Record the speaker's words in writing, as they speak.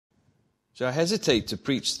So I hesitate to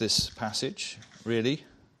preach this passage, really.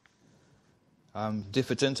 I'm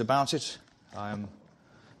diffident about it. I'm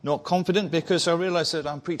not confident because I realize that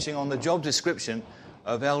I'm preaching on the job description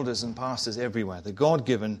of elders and pastors everywhere. The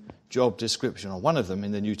God-given job description, or one of them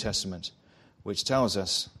in the New Testament, which tells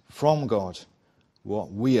us from God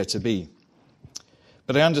what we are to be.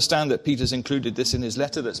 But I understand that Peter's included this in his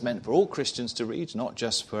letter that's meant for all Christians to read, not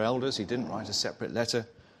just for elders. He didn't write a separate letter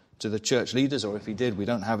to the church leaders, or if he did, we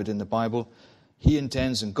don't have it in the Bible. He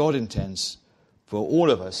intends, and God intends, for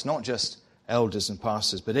all of us, not just elders and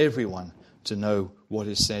pastors, but everyone to know what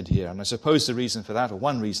is said here. And I suppose the reason for that, or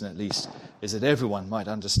one reason at least, is that everyone might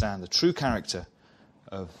understand the true character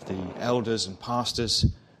of the elders and pastors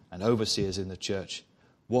and overseers in the church,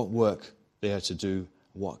 what work they are to do,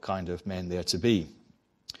 what kind of men they are to be.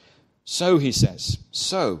 So, he says,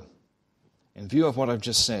 in view of what I've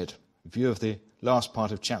just said, in view of the last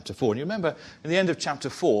part of chapter 4, and you remember, in the end of chapter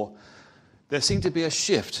 4, there seemed to be a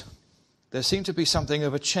shift. There seemed to be something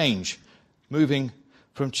of a change, moving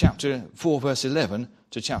from chapter 4, verse 11,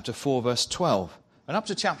 to chapter 4, verse 12. And up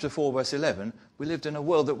to chapter 4, verse 11, we lived in a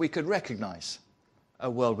world that we could recognize, a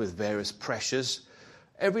world with various pressures,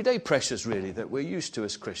 everyday pressures, really, that we're used to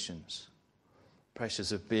as Christians.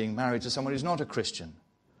 Pressures of being married to someone who's not a Christian.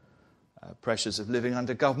 Pressures of living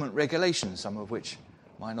under government regulations, some of which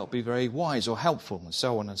might not be very wise or helpful, and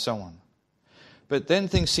so on and so on. But then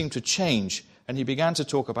things seemed to change, and he began to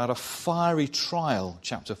talk about a fiery trial,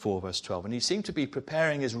 chapter 4, verse 12. And he seemed to be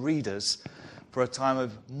preparing his readers for a time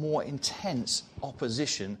of more intense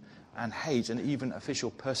opposition and hate and even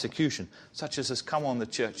official persecution, such as has come on the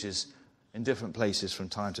churches in different places from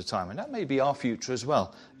time to time. And that may be our future as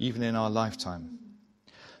well, even in our lifetime.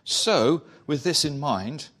 So, with this in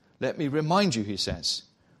mind, let me remind you, he says,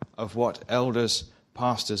 of what elders,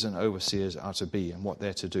 pastors and overseers are to be and what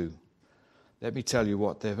they're to do. Let me tell you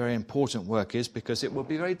what their very important work is, because it will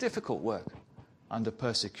be very difficult work under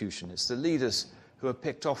persecution. It's the leaders who are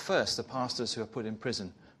picked off first, the pastors who are put in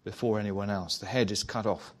prison before anyone else. The head is cut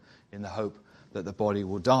off in the hope that the body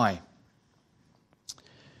will die.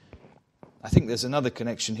 I think there's another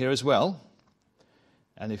connection here as well.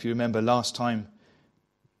 And if you remember last time,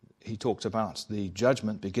 he talked about the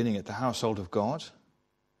judgment beginning at the household of God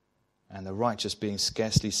and the righteous being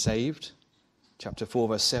scarcely saved. Chapter 4,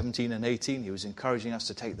 verse 17 and 18, he was encouraging us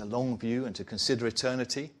to take the long view and to consider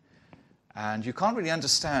eternity. And you can't really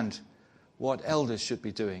understand what elders should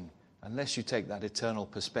be doing unless you take that eternal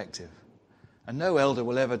perspective. And no elder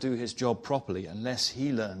will ever do his job properly unless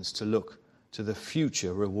he learns to look to the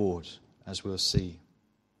future reward, as we'll see.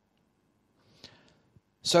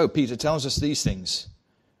 So Peter tells us these things,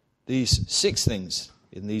 these 6 things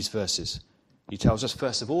in these verses. He tells us,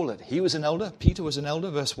 first of all, that he was an elder. Peter was an elder,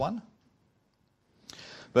 verse 1.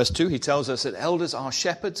 Verse 2, he tells us that elders are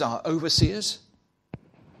shepherds, are overseers.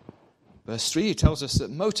 Verse 3, he tells us that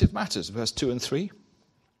motive matters, verse 2 and 3.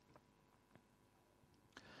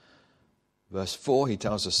 Verse 4, he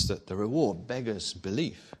tells us that the reward beggars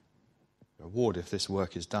belief. The reward if this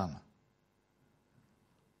work is done.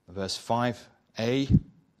 Verse 5a,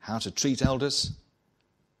 how to treat elders.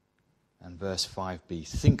 And verse 5b,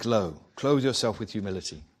 think low, clothe yourself with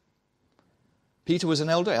humility. Peter was an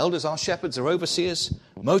elder. Elders are shepherds, are overseers.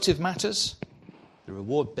 Motive matters. The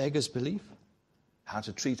reward beggars belief. How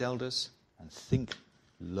to treat elders. And think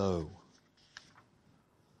low.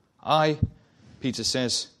 I, Peter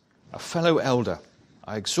says, a fellow elder.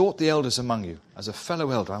 I exhort the elders among you as a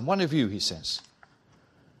fellow elder. I'm one of you, he says.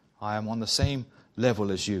 I am on the same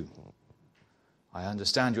level as you. I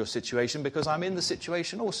understand your situation because I'm in the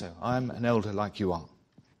situation also. I'm an elder like you are.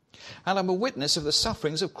 And I'm a witness of the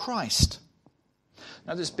sufferings of Christ.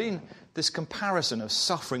 Now, there's been this comparison of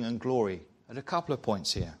suffering and glory at a couple of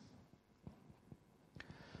points here.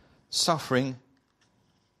 Suffering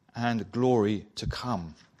and glory to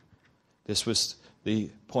come. This was the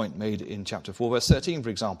point made in chapter 4, verse 13, for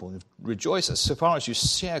example. Rejoice so far as you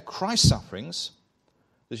share Christ's sufferings,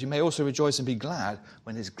 that you may also rejoice and be glad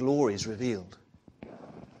when his glory is revealed.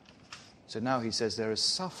 So now he says there is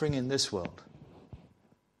suffering in this world.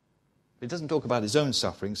 He doesn't talk about his own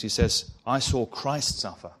sufferings. He says, I saw Christ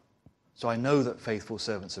suffer, so I know that faithful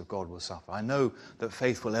servants of God will suffer. I know that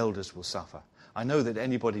faithful elders will suffer. I know that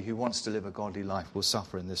anybody who wants to live a godly life will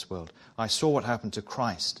suffer in this world. I saw what happened to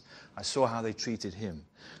Christ. I saw how they treated him.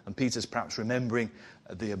 And Peter's perhaps remembering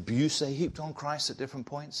the abuse they heaped on Christ at different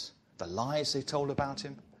points, the lies they told about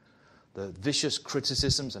him, the vicious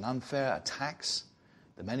criticisms and unfair attacks,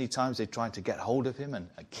 the many times they tried to get hold of him and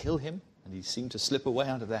kill him. And he seemed to slip away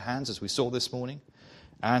out of their hands, as we saw this morning.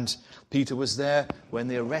 And Peter was there when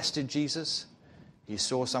they arrested Jesus. He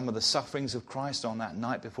saw some of the sufferings of Christ on that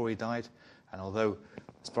night before he died. And although,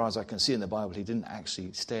 as far as I can see in the Bible, he didn't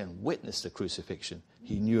actually stay and witness the crucifixion,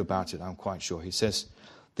 he knew about it, I'm quite sure. He says,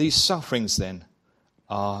 these sufferings then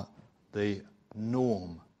are the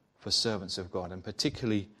norm for servants of God, and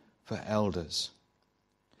particularly for elders.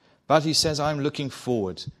 But he says, I'm looking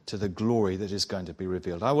forward to the glory that is going to be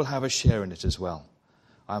revealed. I will have a share in it as well.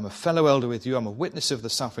 I'm a fellow elder with you. I'm a witness of the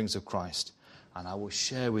sufferings of Christ, and I will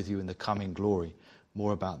share with you in the coming glory.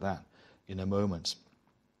 More about that in a moment.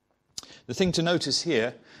 The thing to notice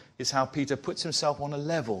here is how Peter puts himself on a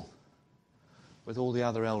level with all the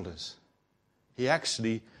other elders. He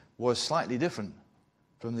actually was slightly different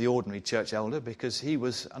from the ordinary church elder because he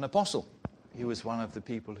was an apostle. He was one of the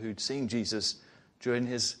people who'd seen Jesus during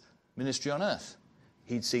his ministry on earth.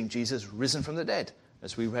 He'd seen Jesus risen from the dead,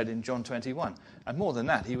 as we read in John 21. And more than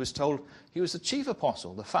that, he was told he was the chief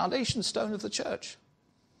apostle, the foundation stone of the church.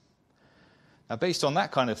 Now, based on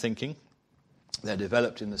that kind of thinking, there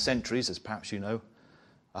developed in the centuries, as perhaps you know,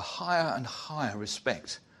 a higher and higher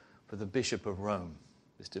respect for the Bishop of Rome.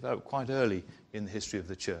 This developed quite early in the history of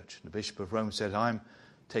the church. The Bishop of Rome said, I'm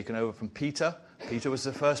taken over from Peter. Peter was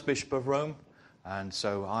the first Bishop of Rome, and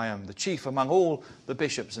so I am the chief among all the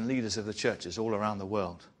bishops and leaders of the churches all around the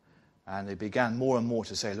world. And they began more and more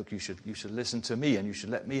to say, look, you should listen to me, and you should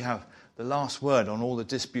let me have the last word on all the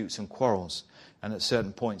disputes and quarrels. And at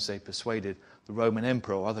certain points they persuaded the Roman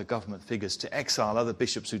emperor or other government figures to exile other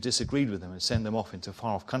bishops who disagreed with them and send them off into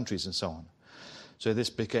far-off countries and so on. So this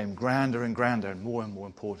became grander and grander and more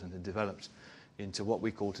important and developed into what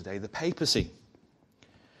we call today the papacy.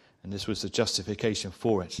 And this was the justification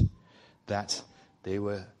for it, that they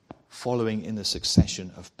were following in the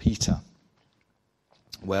succession of Peter.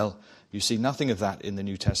 Well, you see nothing of that in the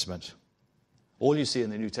New Testament. All you see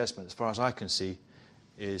in the New Testament, as far as I can see,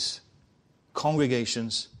 is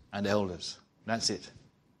congregations and elders. That's it.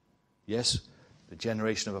 Yes, the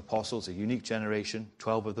generation of apostles, a unique generation,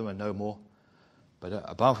 12 of them and no more. But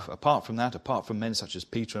apart from that, apart from men such as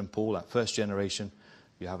Peter and Paul, that first generation,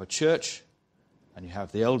 you have a church and you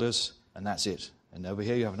have the elders, and that's it. And over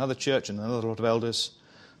here you have another church and another lot of elders.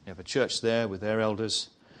 You have a church there with their elders.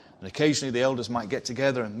 And occasionally the elders might get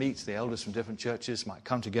together and meet. The elders from different churches might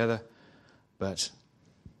come together. But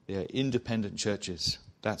they are independent churches.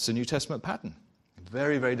 That's the New Testament pattern.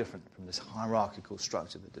 Very, very different from this hierarchical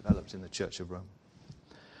structure that developed in the Church of Rome.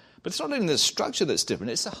 But it's not only the structure that's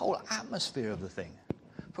different, it's the whole atmosphere of the thing.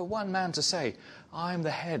 For one man to say, I'm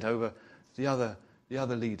the head over the other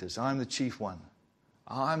leaders, I'm the chief one,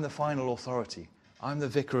 I'm the final authority, I'm the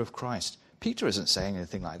vicar of Christ. Peter isn't saying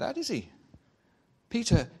anything like that, is he?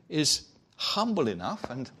 Peter is humble enough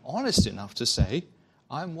and honest enough to say,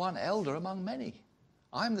 I'm one elder among many.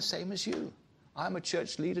 I'm the same as you. I'm a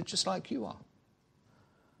church leader just like you are.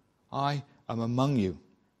 I am among you,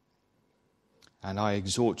 and I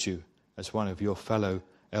exhort you as one of your fellow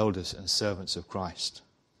elders and servants of Christ.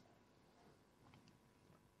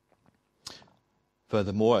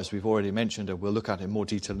 Furthermore, as we've already mentioned, and we'll look at in more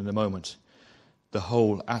detail in a moment, the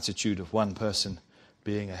whole attitude of one person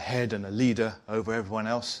being a head and a leader over everyone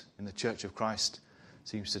else in the Church of Christ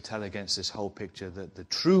seems to tell against this whole picture that the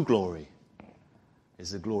true glory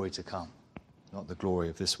is the glory to come, not the glory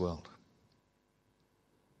of this world.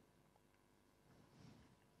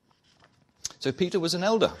 So Peter was an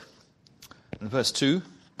elder. In verse 2,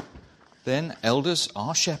 then elders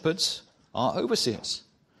are shepherds, are overseers.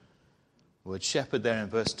 The word shepherd there in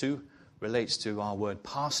verse 2 relates to our word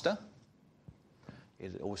pastor.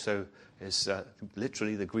 It also is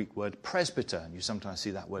literally the Greek word presbyter, and you sometimes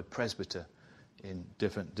see that word presbyter in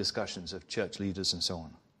different discussions of church leaders and so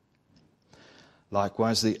on.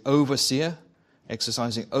 Likewise, the overseer,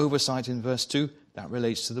 exercising oversight in verse 2, that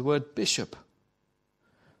relates to the word bishop.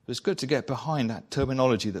 It's good to get behind that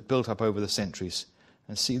terminology that built up over the centuries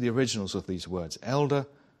and see the originals of these words. Elder,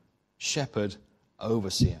 shepherd,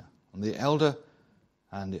 overseer. And the elder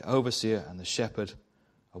and the overseer and the shepherd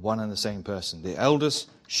are one and the same person. The elders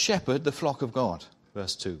shepherd the flock of God,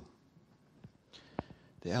 verse 2.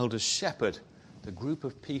 The elders shepherd the group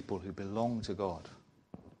of people who belong to God.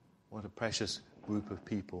 What a precious group of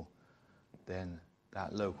people then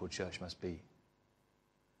that local church must be.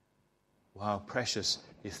 How precious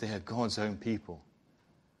if they are God's own people.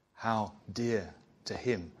 How dear to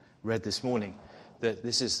him. Read this morning that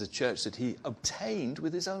this is the church that he obtained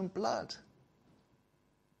with his own blood.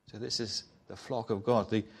 So this is the flock of God.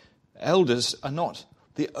 The elders are not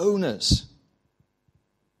the owners.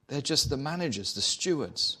 They're just the managers, the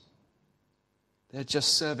stewards. They're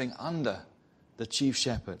just serving under the chief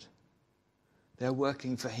shepherd. They're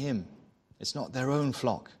working for him. It's not their own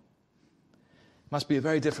flock. Must be a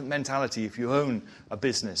very different mentality if you own a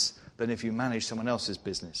business than if you manage someone else's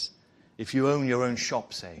business. If you own your own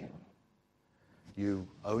shop, say, you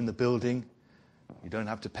own the building, you don't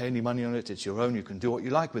have to pay any money on it, it's your own, you can do what you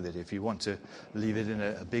like with it. If you want to leave it in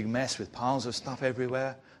a big mess with piles of stuff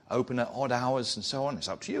everywhere, open at odd hours and so on, it's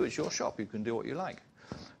up to you, it's your shop, you can do what you like.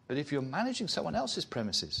 But if you're managing someone else's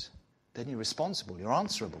premises, then you're responsible, you're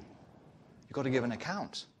answerable. You've got to give an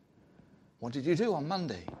account. What did you do on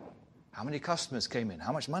Monday? How many customers came in?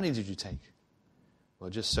 How much money did you take? Well,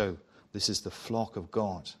 just so, this is the flock of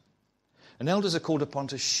God. And elders are called upon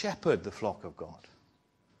to shepherd the flock of God.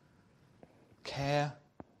 Care,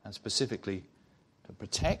 and specifically to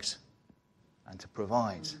protect and to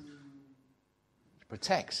provide. To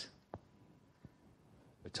protect.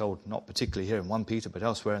 We're told, not particularly here in 1 Peter, but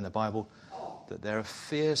elsewhere in the Bible, that there are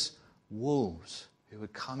fierce wolves who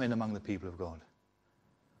would come in among the people of God,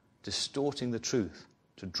 distorting the truth,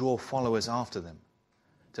 to draw followers after them,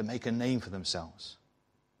 to make a name for themselves.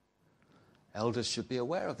 Elders should be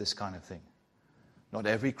aware of this kind of thing. Not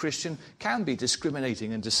every Christian can be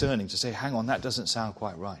discriminating and discerning to say, hang on, that doesn't sound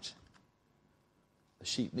quite right. The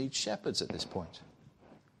sheep need shepherds at this point.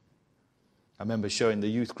 I remember showing the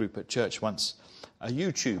youth group at church once a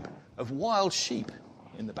YouTube of wild sheep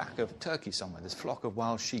in the back of Turkey somewhere, this flock of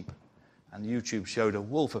wild sheep. And YouTube showed a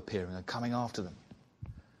wolf appearing and coming after them.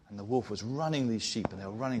 And the wolf was running these sheep, and they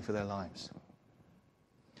were running for their lives.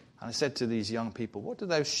 And I said to these young people, what do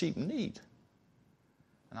those sheep need?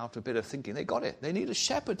 And after a bit of thinking, they got it. They need a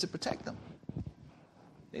shepherd to protect them.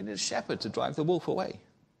 They need a shepherd to drive the wolf away.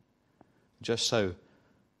 Just so,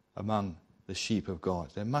 among the sheep of God,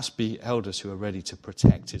 there must be elders who are ready to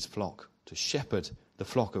protect his flock, to shepherd the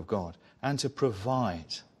flock of God, and to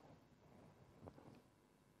provide.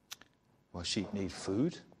 Well, sheep need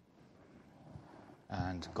food.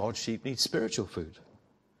 And God's sheep need spiritual food.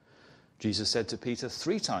 Jesus said to Peter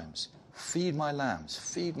 3 times, feed my lambs,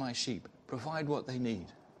 feed my sheep, provide what they need,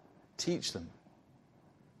 teach them,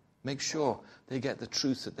 make sure they get the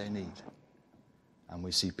truth that they need. And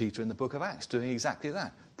we see Peter in the book of Acts doing exactly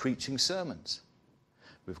that, preaching sermons.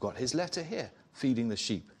 We've got his letter here, feeding the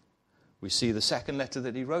sheep. We see the second letter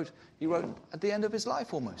that he wrote at the end of his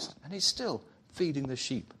life almost, and he's still feeding the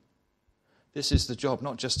sheep. This is the job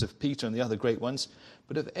not just of Peter and the other great ones,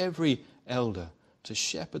 but of every elder to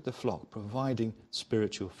shepherd the flock, providing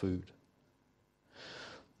spiritual food.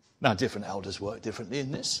 Now, different elders work differently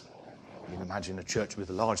in this. You can imagine a church with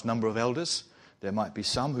a large number of elders. There might be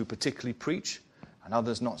some who particularly preach and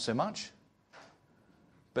others not so much.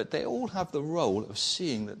 But they all have the role of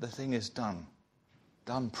seeing that the thing is done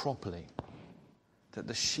properly, that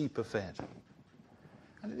the sheep are fed.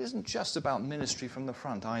 And it isn't just about ministry from the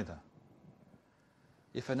front either.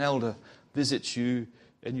 If an elder visits you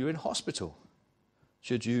and you're in hospital,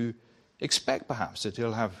 should you expect perhaps that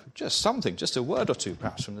he'll have just something, just a word or two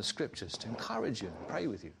perhaps from the scriptures to encourage you and pray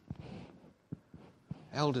with you?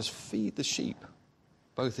 Elders feed the sheep,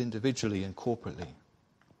 both individually and corporately.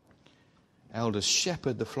 Elders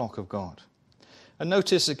shepherd the flock of God. And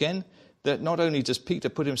notice again that not only does Peter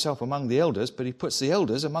put himself among the elders, but he puts the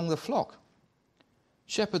elders among the flock.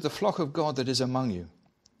 Shepherd the flock of God that is among you.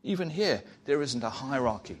 Even here, there isn't a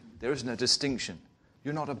hierarchy. There isn't a distinction.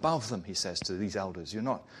 You're not above them, he says to these elders. You're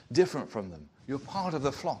not different from them. You're part of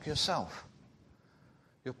the flock yourself.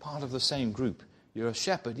 You're part of the same group. You're a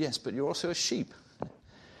shepherd, yes, but you're also a sheep.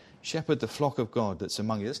 Shepherd the flock of God that's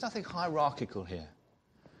among you. There's nothing hierarchical here.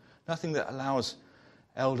 Nothing that allows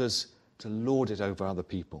elders to lord it over other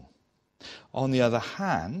people. On the other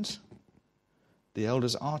hand, the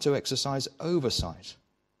elders are to exercise oversight.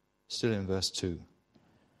 Still in verse 2.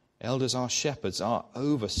 Elders are shepherds, are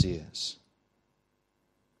overseers.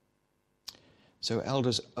 So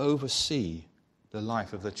elders oversee the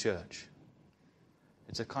life of the church.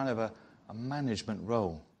 It's a kind of a management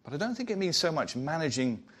role. But I don't think it means so much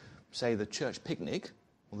managing, say, the church picnic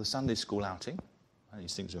or the Sunday school outing.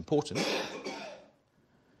 These things are important.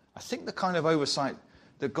 I think the kind of oversight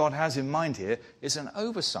that God has in mind here is an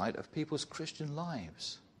oversight of people's Christian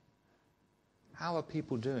lives. How are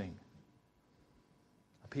people doing?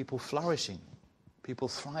 Are people flourishing? People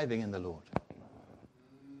thriving in the Lord?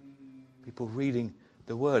 People reading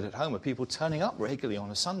the Word at home? Are people turning up regularly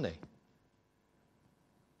on a Sunday?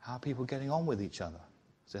 How are people getting on with each other?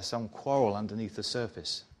 Is there some quarrel underneath the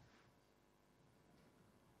surface?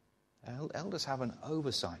 Elders have an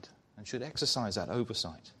oversight and should exercise that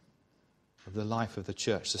oversight of the life of the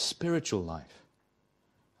church, the spiritual life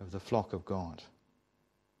of the flock of God.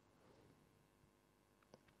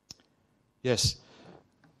 Yes,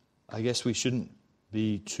 I guess we shouldn't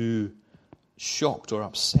be too shocked or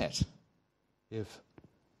upset if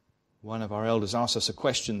One of our elders asked us a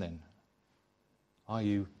question then. How are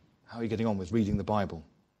you getting on with reading the Bible?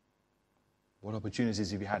 What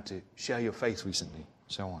opportunities have you had to share your faith recently?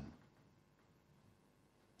 So on.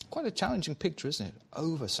 Quite a challenging picture, isn't it?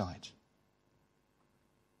 Oversight.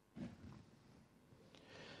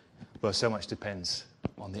 Well, so much depends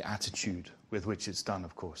on the attitude with which it's done,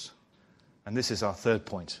 of course. And this is our third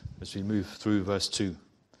point as we move through verse 2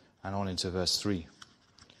 and on into verse 3.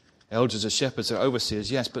 Elders are shepherds, are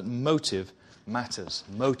overseers, yes, but motive matters.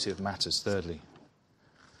 Motive matters, thirdly.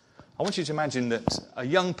 I want you to imagine that a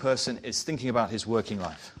young person is thinking about his working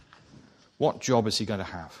life. What job is he going to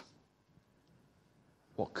have?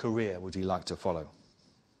 What career would he like to follow?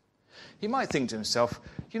 He might think to himself,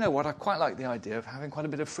 you know what, I quite like the idea of having quite a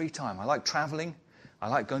bit of free time. I like traveling. I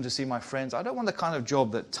like going to see my friends. I don't want the kind of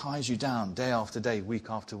job that ties you down day after day, week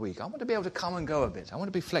after week. I want to be able to come and go a bit. I want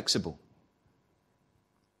to be flexible.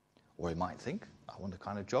 Or he might think, I want the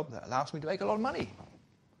kind of job that allows me to make a lot of money,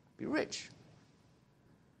 be rich.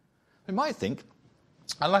 He might think,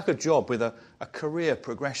 I like a job with a career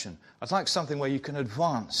progression. I'd like something where you can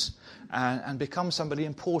advance and become somebody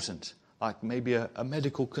important, like maybe a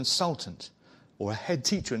medical consultant or a head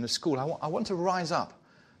teacher in a school. I want to rise up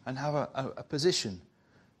and have a position,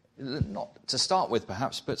 not to start with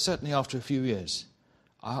perhaps, but certainly after a few years.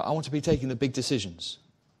 I want to be taking the big decisions.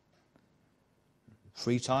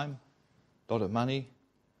 Free time, a lot of money,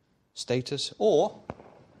 status, or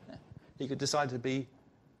he could decide to be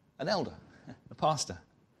an elder, a pastor.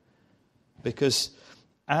 Because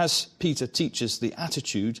as Peter teaches the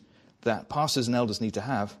attitude that pastors and elders need to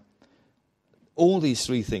have, all these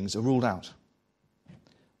three things are ruled out.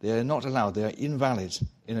 They are not allowed. They are invalid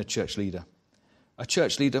in a church leader. A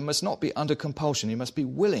church leader must not be under compulsion. He must be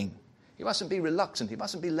willing. He mustn't be reluctant. He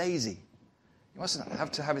mustn't be lazy. He mustn't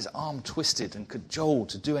have to have his arm twisted and cajoled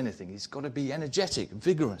to do anything. He's got to be energetic,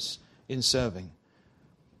 vigorous in serving.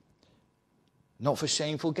 Not for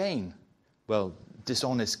shameful gain. Well,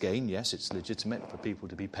 dishonest gain, yes, it's legitimate for people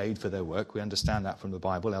to be paid for their work. We understand that from the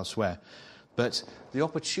Bible elsewhere. But the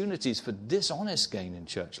opportunities for dishonest gain in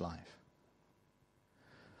church life,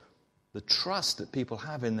 the trust that people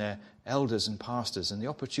have in their elders and pastors, and the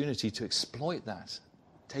opportunity to exploit that,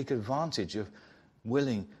 take advantage of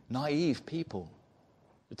willing, naive people,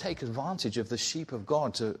 to take advantage of the sheep of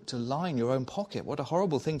God, to line your own pocket. What a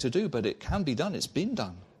horrible thing to do, but it can be done. It's been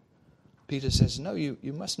done. Peter says, no, you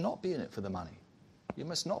must not be in it for the money. You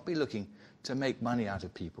must not be looking to make money out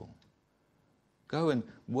of people. Go and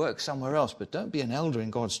work somewhere else, but don't be an elder in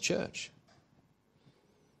God's church.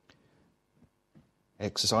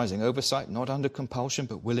 Exercising oversight, not under compulsion,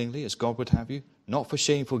 but willingly, as God would have you. Not for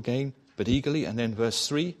shameful gain, but eagerly. And then verse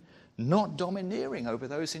 3, not domineering over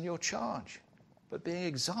those in your charge, but being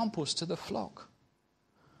examples to the flock.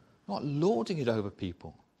 Not lording it over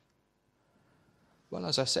people. Well,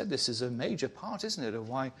 as I said, this is a major part, isn't it, of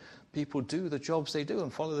why people do the jobs they do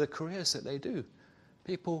and follow the careers that they do.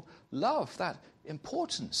 People love that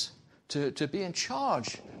importance to be in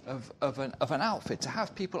charge of an outfit, to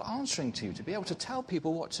have people answering to you, to be able to tell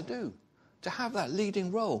people what to do, to have that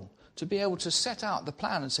leading role, to be able to set out the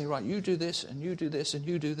plan and say, right, you do this, and you do this, and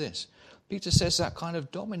you do this. Peter says that kind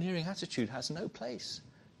of domineering attitude has no place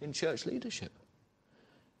in church leadership.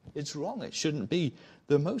 It's wrong. It shouldn't be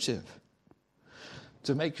the motive.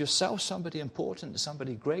 To make yourself somebody important,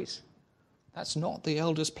 somebody great, that's not the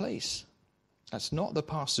elder's place. That's not the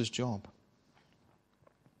pastor's job.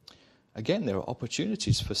 Again, there are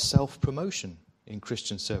opportunities for self-promotion in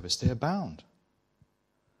Christian service. They abound.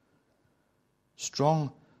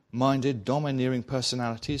 Strong-minded, domineering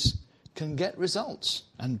personalities can get results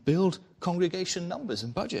and build congregation numbers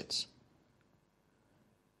and budgets.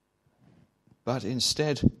 But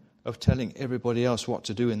instead of telling everybody else what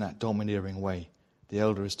to do in that domineering way, the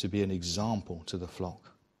elder is to be an example to the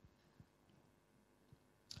flock.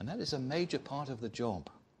 And that is a major part of the job.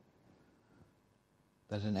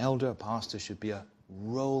 That an elder, a pastor, should be a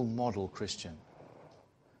role model Christian.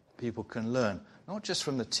 People can learn, not just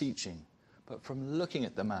from the teaching, but from looking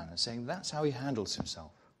at the man and saying, that's how he handles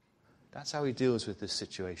himself. That's how he deals with this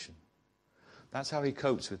situation. That's how he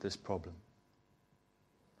copes with this problem.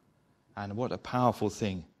 And what a powerful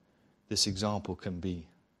thing this example can be.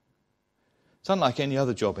 It's unlike any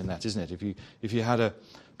other job in that, isn't it? If you had a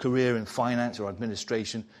career in finance or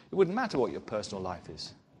administration, it wouldn't matter what your personal life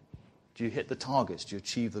is. Do you hit the targets? Do you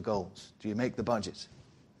achieve the goals? Do you make the budget?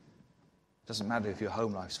 It doesn't matter if your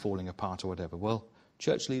home life's falling apart or whatever. Well,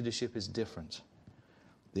 church leadership is different.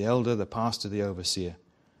 The elder, the pastor, the overseer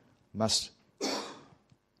must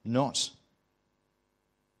not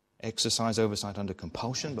exercise oversight under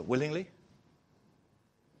compulsion, but willingly.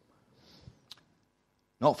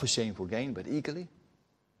 Not for shameful gain, but eagerly.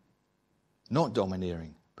 Not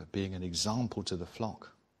domineering, but being an example to the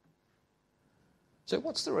flock. So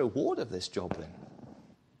what's the reward of this job then?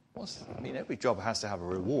 Every job has to have a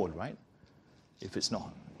reward, right? If it's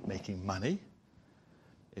not making money,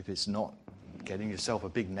 if it's not getting yourself a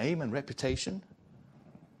big name and reputation,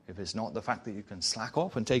 if it's not the fact that you can slack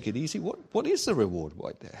off and take it easy, what is the reward?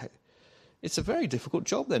 It's a very difficult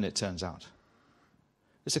job then, it turns out.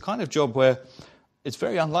 It's a kind of job where it's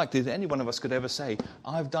very unlikely that any one of us could ever say,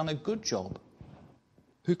 I've done a good job.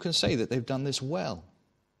 Who can say that they've done this well?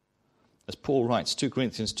 As Paul writes, 2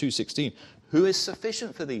 Corinthians 2:16, who is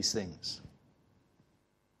sufficient for these things?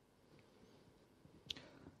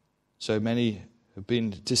 So many have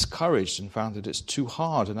been discouraged and found that it's too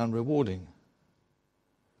hard and unrewarding.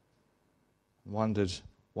 Wondered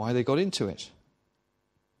why they got into it,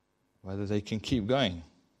 whether they can keep going.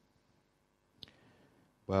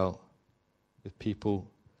 Well, if people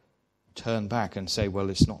turn back and say, well,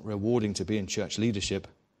 it's not rewarding to be in church leadership,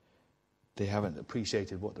 they haven't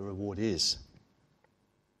appreciated what the reward is.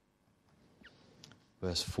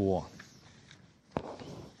 Verse 4.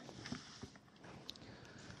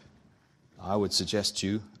 I would suggest to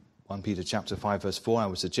you, 1 Peter chapter 5, verse 4, I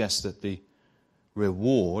would suggest that the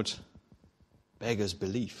reward beggars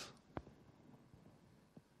belief.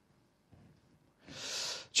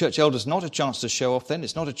 Church elders, not a chance to show off then.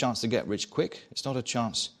 It's not a chance to get rich quick. It's not a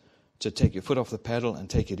chance to take your foot off the pedal and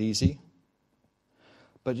take it easy.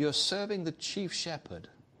 But you're serving the chief shepherd,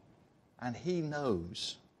 and he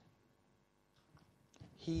knows.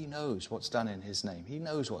 He knows what's done in his name. He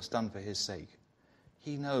knows what's done for his sake.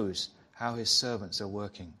 He knows how his servants are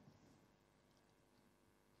working.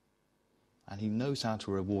 And he knows how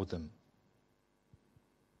to reward them.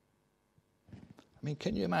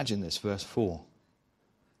 Can you imagine this, verse 4?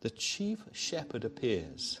 The chief shepherd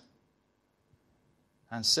appears,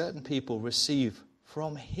 and certain people receive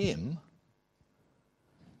from him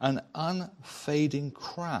an unfading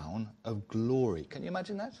crown of glory. Can you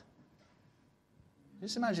imagine that?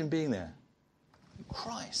 Just imagine being there.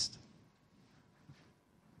 Christ.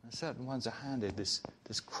 And certain ones are handed this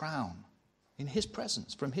crown in his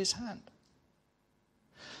presence, from his hand.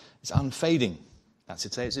 It's unfading. That's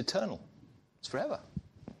to say it's eternal. It's forever.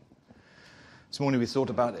 This morning we thought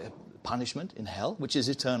about punishment in hell, which is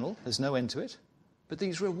eternal. There's no end to it. But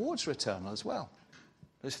these rewards are eternal as well.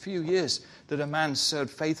 Those few years that a man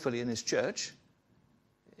served faithfully in his church,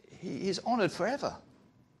 he is honoured forever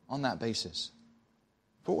on that basis,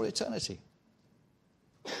 for all eternity.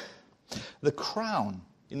 The crown,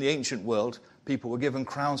 in the ancient world, people were given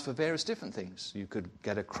crowns for various different things. You could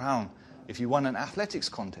get a crown if you won an athletics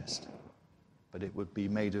contest, but it would be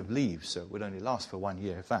made of leaves, so it would only last for 1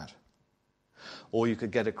 year, if that. Or you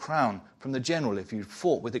could get a crown from the general if you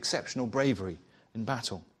fought with exceptional bravery in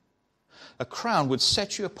battle. A crown would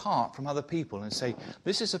set you apart from other people and say,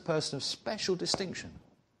 this is a person of special distinction.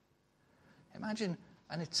 Imagine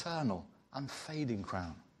an eternal, unfading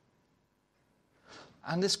crown.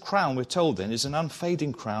 And this crown, we're told then, is an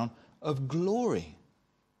unfading crown of glory.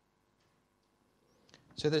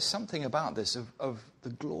 So there's something about this of the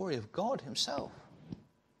glory of God himself.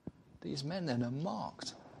 These men then are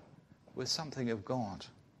marked with something of God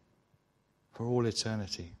for all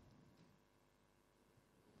eternity.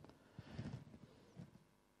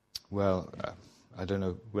 Well, I don't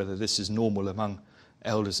know whether this is normal among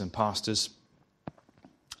elders and pastors.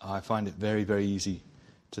 I find it very, very easy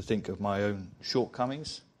to think of my own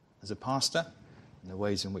shortcomings as a pastor and the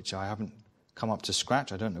ways in which I haven't come up to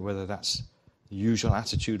scratch. I don't know whether that's the usual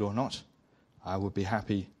attitude or not. I would be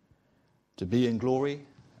happy to be in glory.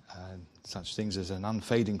 Such things as an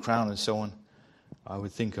unfading crown and so on, I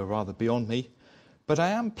would think are rather beyond me. But I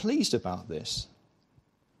am pleased about this.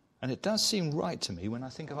 And it does seem right to me when I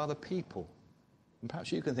think of other people. And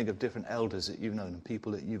perhaps you can think of different elders that you've known and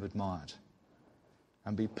people that you've admired.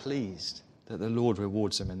 And be pleased that the Lord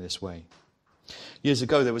rewards them in this way. Years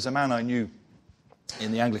ago, there was a man I knew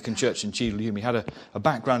in the Anglican church in Cheadle. He had a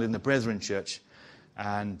background in the Brethren church.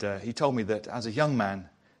 And he told me that as a young man,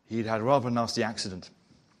 he'd had a rather nasty accident.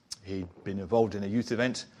 He'd been involved in a youth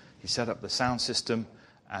event. He set up the sound system,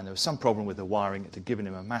 and there was some problem with the wiring. It had given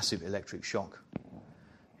him a massive electric shock.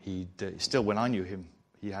 Still, when I knew him,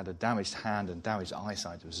 he had a damaged hand and damaged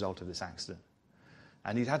eyesight as a result of this accident.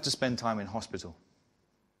 And he'd had to spend time in hospital.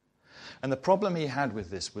 And the problem he had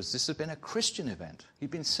with this was this had been a Christian event.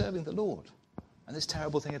 He'd been serving the Lord, and this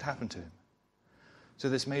terrible thing had happened to him. So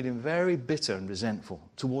this made him very bitter and resentful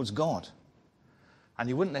towards God. And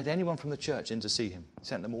he wouldn't let anyone from the church in to see him. He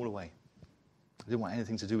sent them all away. He didn't want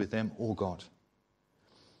anything to do with them or God.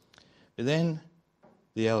 But then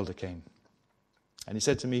the elder came. And he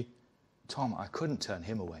said to me, Tom, I couldn't turn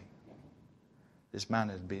him away. This man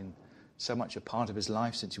had been so much a part of his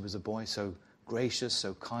life since he was a boy, so gracious,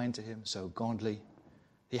 so kind to him, so godly.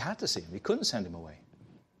 He had to see him. He couldn't send him away.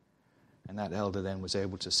 And that elder then was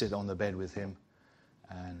able to sit on the bed with him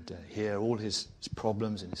and hear all his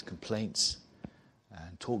problems and his complaints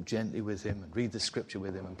and talk gently with him and read the scripture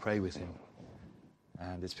with him and pray with him.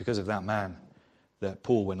 And it's because of that man that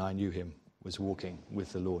Paul, when I knew him, was walking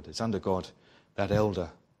with the Lord. It's under God, that elder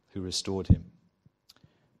who restored him.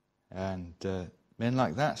 And men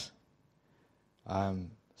like that,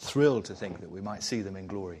 I'm thrilled to think that we might see them in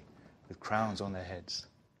glory with crowns on their heads.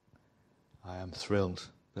 I am thrilled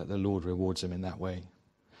that the Lord rewards them in that way.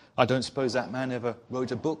 I don't suppose that man ever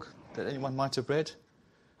wrote a book that anyone might have read.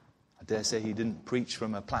 I dare say he didn't preach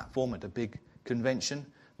from a platform at a big convention.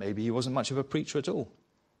 Maybe he wasn't much of a preacher at all.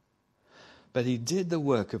 But he did the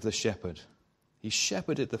work of the shepherd. He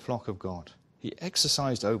shepherded the flock of God. He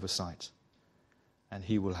exercised oversight. And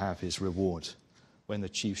he will have his reward when the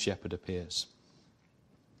chief shepherd appears.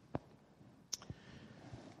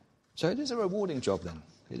 So it is a rewarding job then.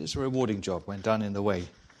 It is a rewarding job when done in the way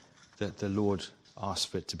that the Lord asks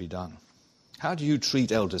for it to be done. How do you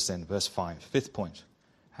treat elders then? Verse 5, fifth point.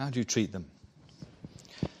 How do you treat them?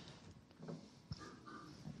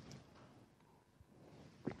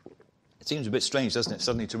 It seems a bit strange, doesn't it,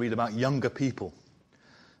 suddenly to read about younger people,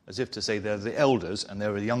 as if to say they're the elders and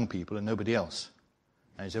there are young people and nobody else.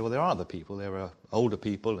 And you say, well, there are other people. There are older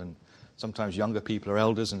people and sometimes younger people are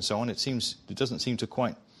elders and so on. It doesn't seem to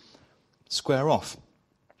quite square off.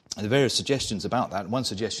 And there are various suggestions about that. One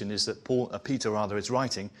suggestion is that Peter is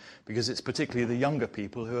writing because it's particularly the younger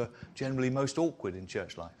people who are generally most awkward in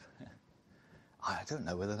church life. I don't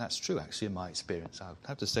know whether that's true, actually, in my experience. I would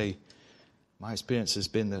have to say my experience has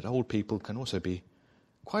been that old people can also be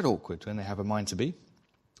quite awkward when they have a mind to be.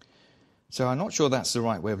 So I'm not sure that's the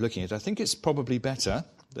right way of looking at it. I think it's probably better,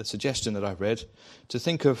 the suggestion that I've read, to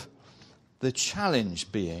think of the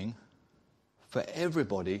challenge being for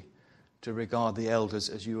everybody to regard the elders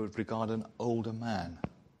as you would regard an older man.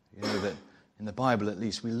 You know that in the Bible, at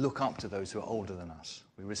least, we look up to those who are older than us.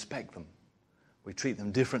 We respect them. We treat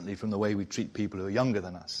them differently from the way we treat people who are younger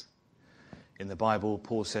than us. In the Bible,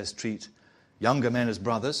 Paul says, treat younger men as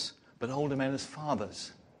brothers, but older men as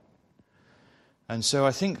fathers. And so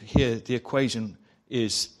I think here the equation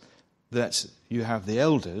is that you have the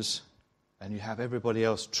elders and you have everybody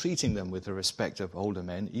else treating them with the respect of older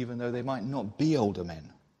men, even though they might not be older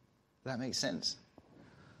men. Does that make sense?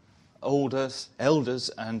 Elders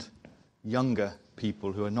and younger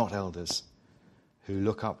people who are not elders, who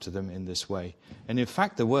look up to them in this way. And in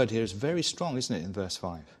fact, the word here is very strong, isn't it, in verse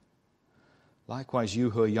 5? Likewise, you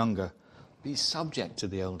who are younger, be subject to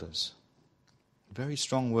the elders. Very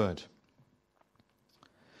strong word.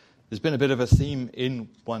 There's been a bit of a theme in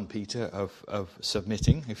 1 Peter of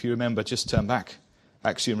submitting. If you remember, just turn back,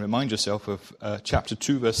 actually, and remind yourself of chapter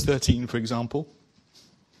 2, verse 13, for example.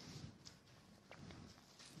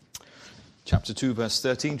 Chapter 2, verse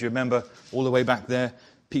 13. Do you remember all the way back there?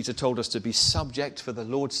 Peter told us to be subject for the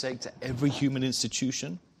Lord's sake to every human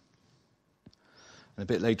institution. And a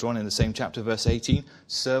bit later on in the same chapter, verse 18,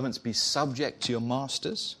 servants, be subject to your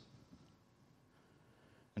masters.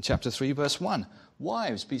 And chapter 3, verse 1,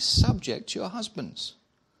 wives, be subject to your husbands.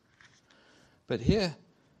 But here,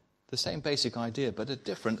 the same basic idea, but a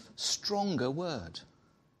different, stronger word.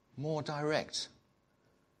 More direct,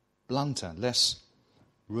 blunter, less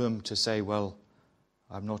room to say, well,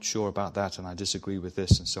 I'm not sure about that and I disagree with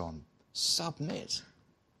this and so on. Submit.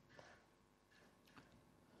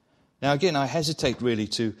 Now again, I hesitate really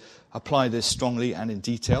to apply this strongly and in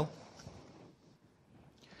detail.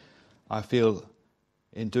 I feel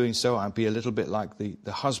in doing so I'd be a little bit like the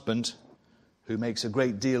husband who makes a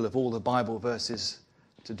great deal of all the Bible verses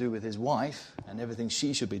to do with his wife and everything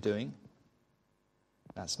she should be doing.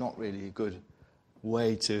 That's not really a good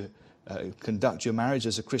way to conduct your marriage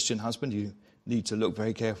as a Christian husband. You need to look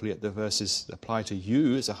very carefully at the verses that apply to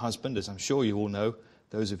you as a husband, as I'm sure you all know,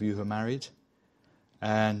 those of you who are married.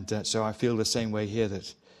 And so I feel the same way here,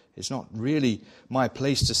 that it's not really my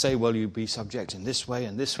place to say, well, you be subject in this way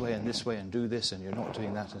and this way and this way and do this and you're not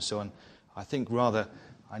doing that and so on. I think rather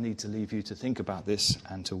I need to leave you to think about this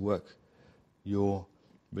and to work your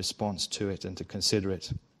response to it and to consider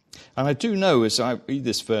it. And I do know as I read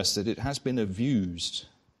this verse that it has been abused.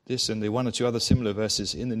 This and the one or two other similar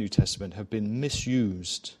verses in the New Testament have been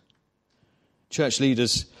misused. Church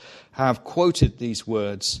leaders have quoted these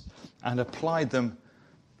words and applied them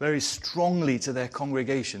very strongly to their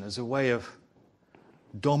congregation as a way of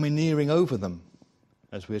domineering over them,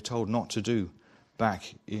 as we're told not to do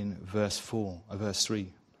back in verse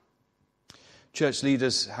 3. church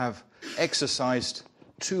leaders have exercised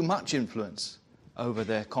too much influence over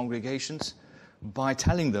their congregations by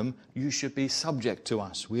telling them, you should be subject to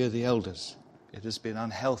us. We are the elders. It has been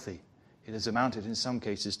unhealthy. It has amounted in some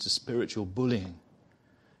cases to spiritual bullying.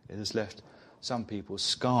 It has left some people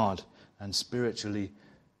scarred and spiritually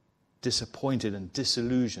disappointed and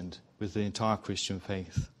disillusioned with the entire Christian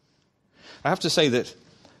faith. I have to say that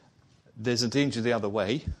there's a danger the other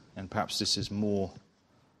way, and perhaps this is more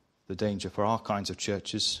the danger for our kinds of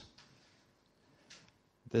churches.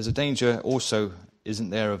 There's a danger also, isn't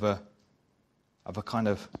there, of a kind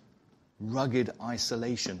of rugged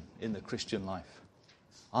isolation in the Christian life.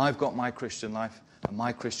 I've got my Christian life, and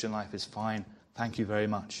my Christian life is fine. Thank you very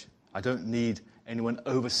much. I don't need anyone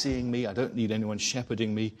overseeing me. I don't need anyone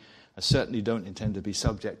shepherding me. I certainly don't intend to be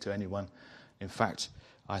subject to anyone. In fact,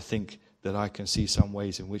 I think that I can see some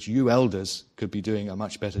ways in which you elders could be doing a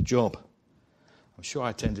much better job. I'm sure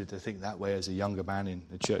I tended to think that way as a younger man in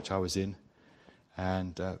the church I was in,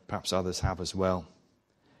 and perhaps others have as well.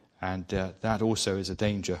 And that also is a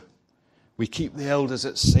danger. We keep the elders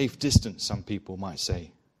at safe distance, some people might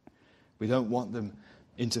say. We don't want them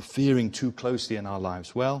interfering too closely in our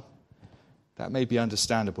lives. Well, that may be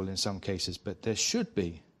understandable in some cases, but there should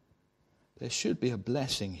be a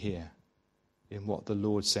blessing here in what the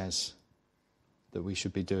Lord says that we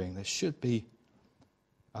should be doing. There should be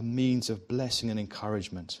a means of blessing and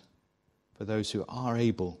encouragement for those who are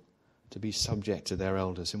able to be subject to their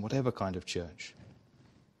elders in whatever kind of church.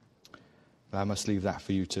 But I must leave that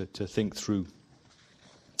for you to think through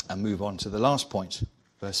and move on to the last point.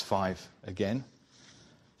 Verse 5 again.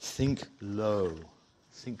 Think low.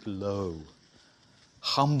 Think low.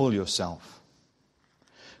 Humble yourself.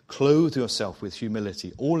 Clothe yourself with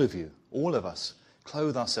humility. All of you, all of us,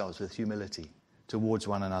 clothe ourselves with humility towards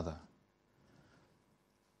one another.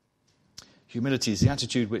 Humility is the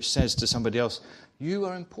attitude which says to somebody else, you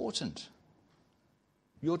are important.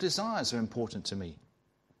 Your desires are important to me.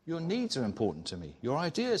 Your needs are important to me. Your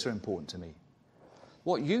ideas are important to me.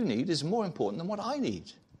 What you need is more important than what I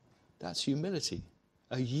need. That's humility,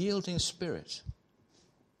 a yielding spirit.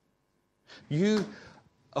 You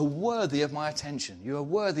are worthy of my attention. You are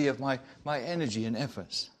worthy of my energy and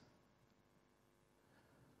efforts.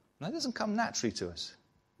 And that doesn't come naturally to us.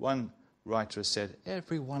 One writer has said,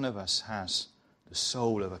 every one of us has the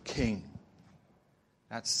soul of a king.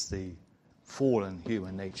 That's the fallen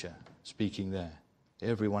human nature speaking there.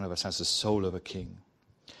 Every one of us has the soul of a king.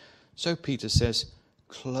 So Peter says,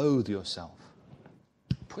 clothe yourself.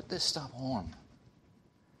 Put this stuff on.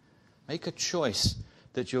 Make a choice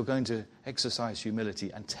that you're going to exercise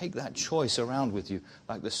humility and take that choice around with you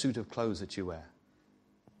like the suit of clothes that you wear.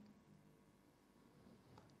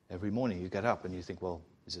 Every morning you get up and you think, well,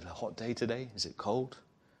 is it a hot day today? Is it cold?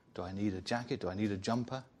 Do I need a jacket? Do I need a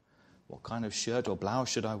jumper? What kind of shirt or blouse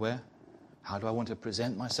should I wear? How do I want to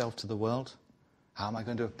present myself to the world? How am I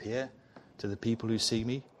going to appear to the people who see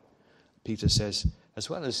me? Peter says, as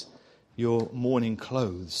well as your morning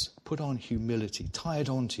clothes, put on humility, tie it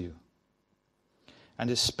on to you. And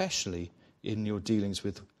especially in your dealings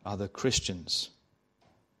with other Christians.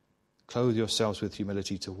 Clothe yourselves with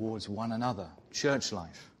humility towards one another, church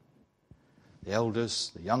life. The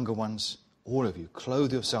elders, the younger ones, all of you,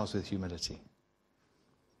 clothe yourselves with humility.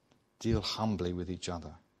 Deal humbly with each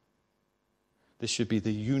other. This should be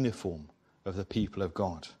the uniform of the people of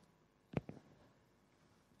God.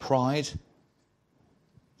 Pride,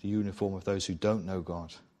 the uniform of those who don't know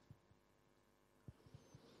God.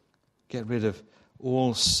 Get rid of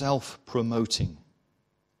all self-promoting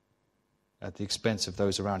at the expense of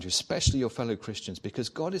those around you, especially your fellow Christians, because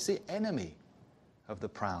God is the enemy of the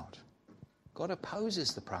proud. God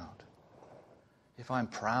opposes the proud. If I'm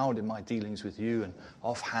proud in my dealings with you and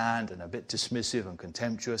offhand and a bit dismissive and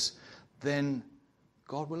contemptuous, then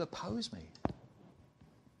God will oppose me.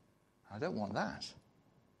 I don't want that.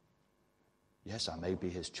 Yes, I may be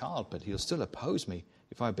his child, but he'll still oppose me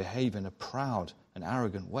if I behave in a proud and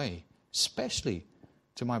arrogant way, especially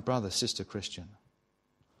to my brother, sister Christian.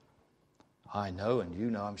 I know, and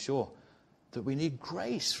you know, I'm sure, that we need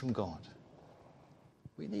grace from God.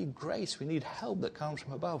 We need grace. We need help that comes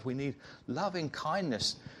from above. We need loving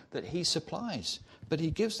kindness that he supplies. But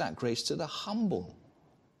he gives that grace to the humble.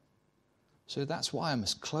 So that's why I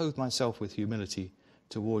must clothe myself with humility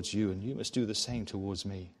towards you, and you must do the same towards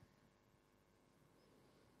me.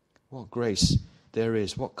 What grace there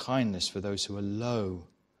is, what kindness for those who are low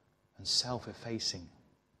and self-effacing.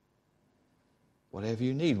 Whatever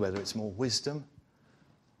you need, whether it's more wisdom,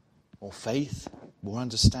 more faith, more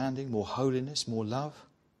understanding, more holiness, more love,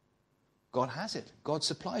 God has it. God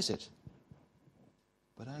supplies it.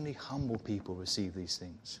 But only humble people receive these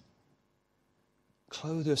things.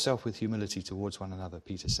 Clothe yourself with humility towards one another,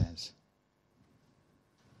 Peter says.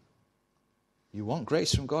 You want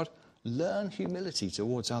grace from God? Learn humility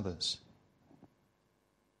towards others.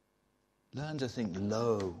 Learn to think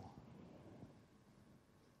low.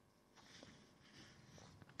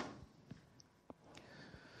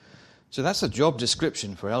 So that's a job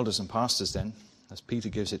description for elders and pastors then, as Peter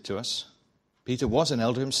gives it to us. Peter was an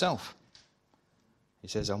elder himself. He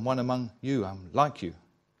says, I'm one among you, I'm like you,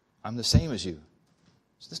 I'm the same as you.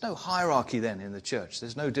 So there's no hierarchy then in the church.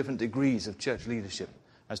 There's no different degrees of church leadership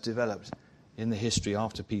as developed in the history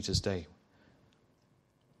after Peter's day.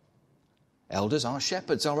 Elders are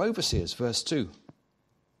shepherds, are overseers, verse 2.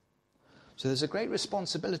 So there's a great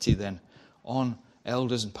responsibility then on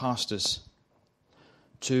elders and pastors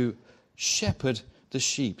to shepherd the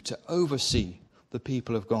sheep, to oversee the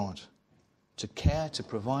people of God, to care, to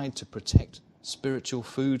provide, to protect spiritual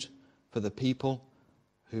food for the people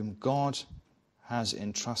whom God has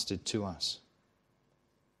entrusted to us,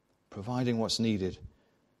 providing what's needed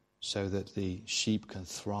so that the sheep can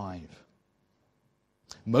thrive.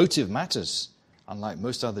 Motive matters, unlike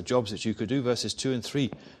most other jobs that you could do, verses 2 and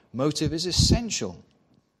 3. Motive is essential.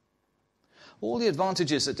 All the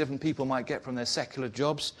advantages that different people might get from their secular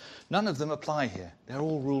jobs, none of them apply here. They're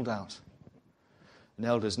all ruled out. An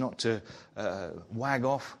elder is not to wag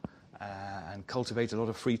off and cultivate a lot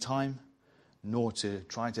of free time, nor to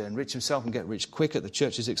try to enrich himself and get rich quick at the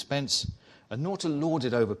church's expense, and nor to lord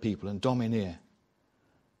it over people and domineer,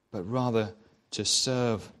 but rather to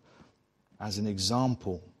serve as an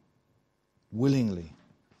example, willingly,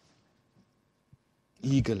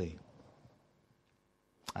 eagerly.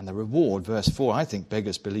 And the reward, verse 4, I think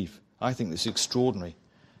beggars belief. I think it's extraordinary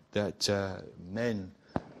that men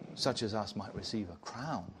such as us might receive a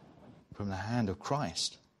crown from the hand of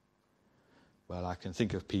Christ. Well, I can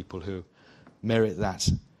think of people who merit that,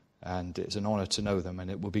 and it's an honor to know them, and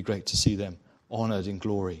it will be great to see them honored in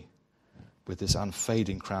glory with this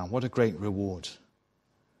unfading crown. What a great reward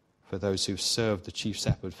for those who've served the chief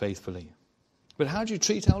shepherd faithfully. But how do you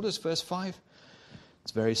treat elders? Verse 5.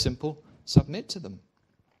 It's very simple. Submit to them.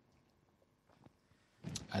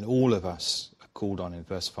 And all of us are called on in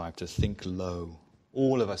verse 5 to think low.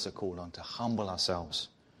 All of us are called on to humble ourselves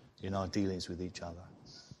in our dealings with each other.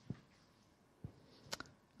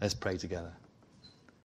 Let's pray together.